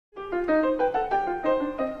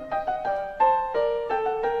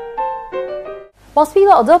Once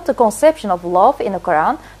people adopt the conception of love in the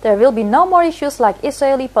Quran, there will be no more issues like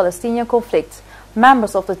Israeli-Palestinian conflict.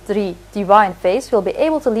 Members of the three divine faiths will be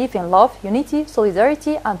able to live in love, unity,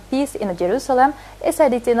 solidarity and peace in Jerusalem as they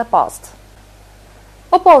did in the past.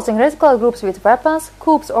 Opposing radical groups with weapons,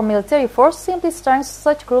 coups or military force simply strengthens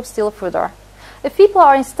such groups still further. If people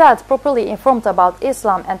are instead properly informed about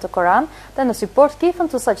Islam and the Quran, then the support given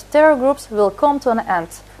to such terror groups will come to an end.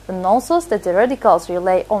 The nonsense that the radicals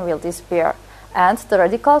rely on will disappear, and the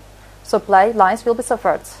radical supply lines will be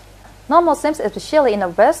severed. Non-Muslims, especially in the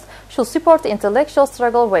West, should support the intellectual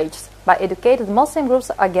struggle waged by educated Muslim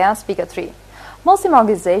groups against bigotry. Muslim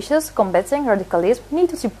organizations combating radicalism need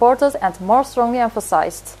to be supported and more strongly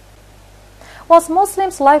emphasized. Once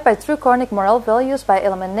Muslims live by true Quranic moral values by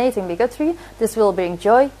eliminating bigotry, this will bring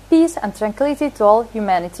joy, peace and tranquility to all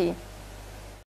humanity.